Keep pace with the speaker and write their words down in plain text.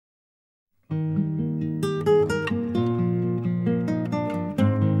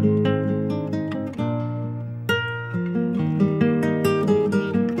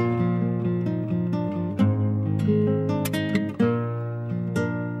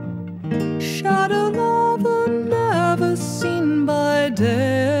shadow lover never seen by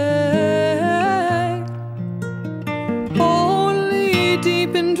day. Only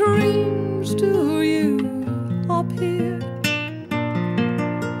deep in dreams do you appear.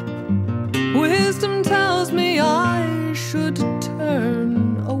 Wisdom tells me I should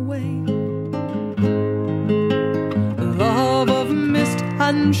turn away. Love of mist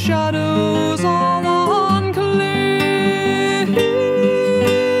and shadows all unclear.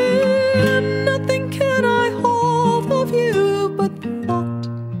 Nothing can I hold of you but thought.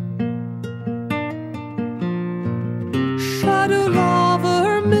 Shadow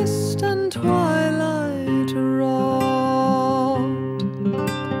lover, mist and twilight wrought.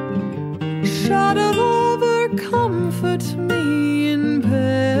 Shadow lover, comfort me in pain.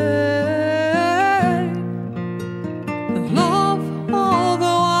 Love,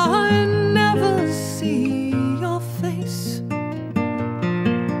 although I never see your face,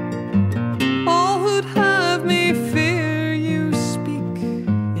 all would have me fear you speak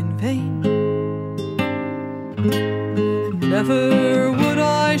in vain. Never would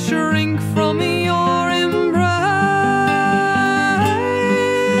I shrink from your embrace.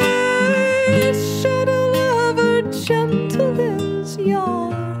 Shadow lover, gentle is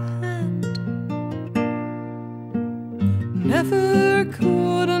your hand. Never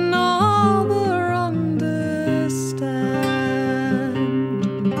could another understand.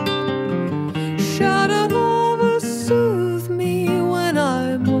 Shadow lover, soothe me when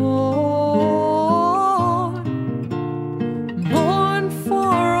I mourn. Mourn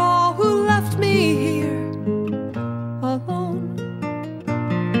for all who left me here alone.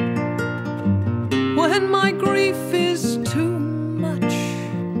 When my grief is too much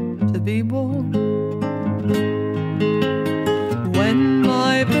to be borne, when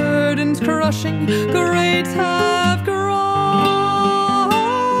my burdens crushing great have grown,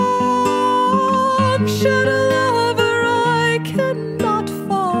 shadow lover, I cannot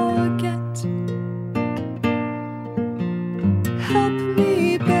forget. Help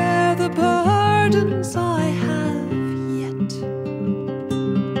me bear the burdens I have yet.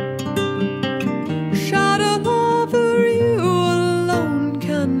 Shadow lover, you alone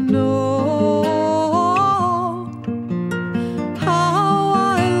can know how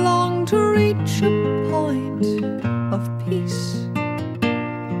I long to reach a point of peace,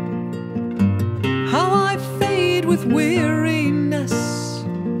 how I fade with weariness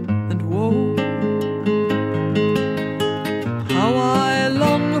and woe, how I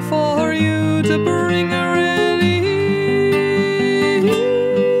long for you to bring a release.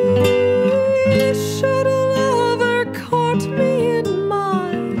 Shadow lover, court me in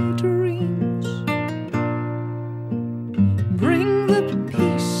my dreams. Bring the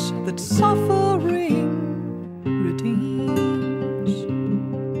peace that suffering redeems.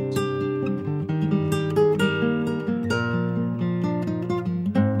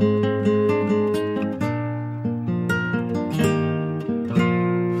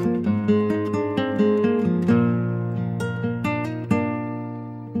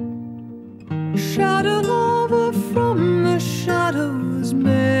 Shadow lover, from the shadows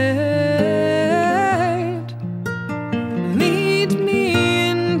made, lead me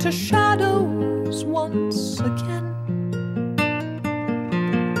into shadows once again.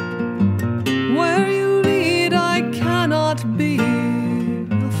 Where you lead, I cannot be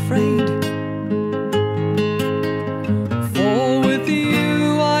afraid, for with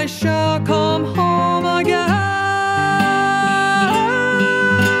you I shall come home again.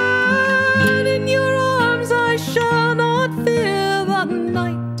 In your arms I shall not fear the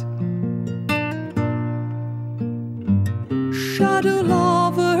night. Shadow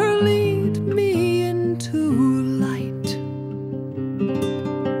lover,